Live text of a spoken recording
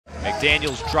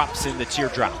McDaniels drops in the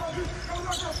teardrop.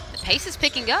 The pace is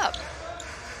picking up.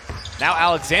 Now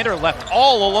Alexander left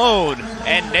all alone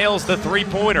and nails the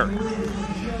three-pointer.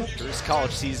 His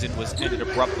college season was ended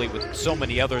abruptly with so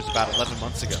many others about 11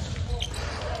 months ago.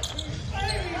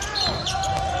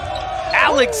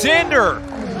 Alexander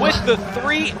with the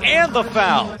three and the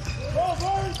foul.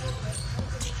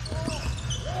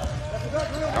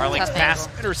 Darling's pass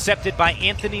intercepted by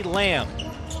Anthony Lamb.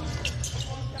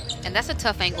 And that's a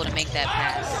tough angle to make that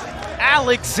pass.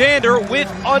 Alexander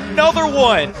with another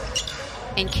one.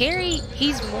 And Carey,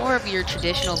 he's more of your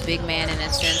traditional big man in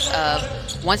a sense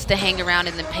of wants to hang around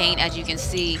in the paint. As you can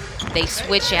see, they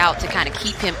switch out to kind of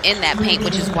keep him in that paint,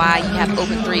 which is why you have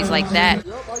open threes like that.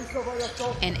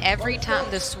 And every time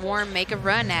the Swarm make a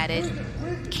run at it,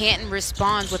 Canton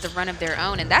responds with a run of their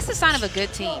own, and that's a sign of a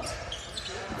good team.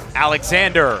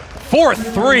 Alexander for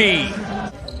three.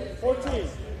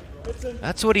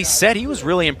 That's what he said. He was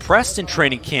really impressed in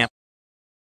training camp.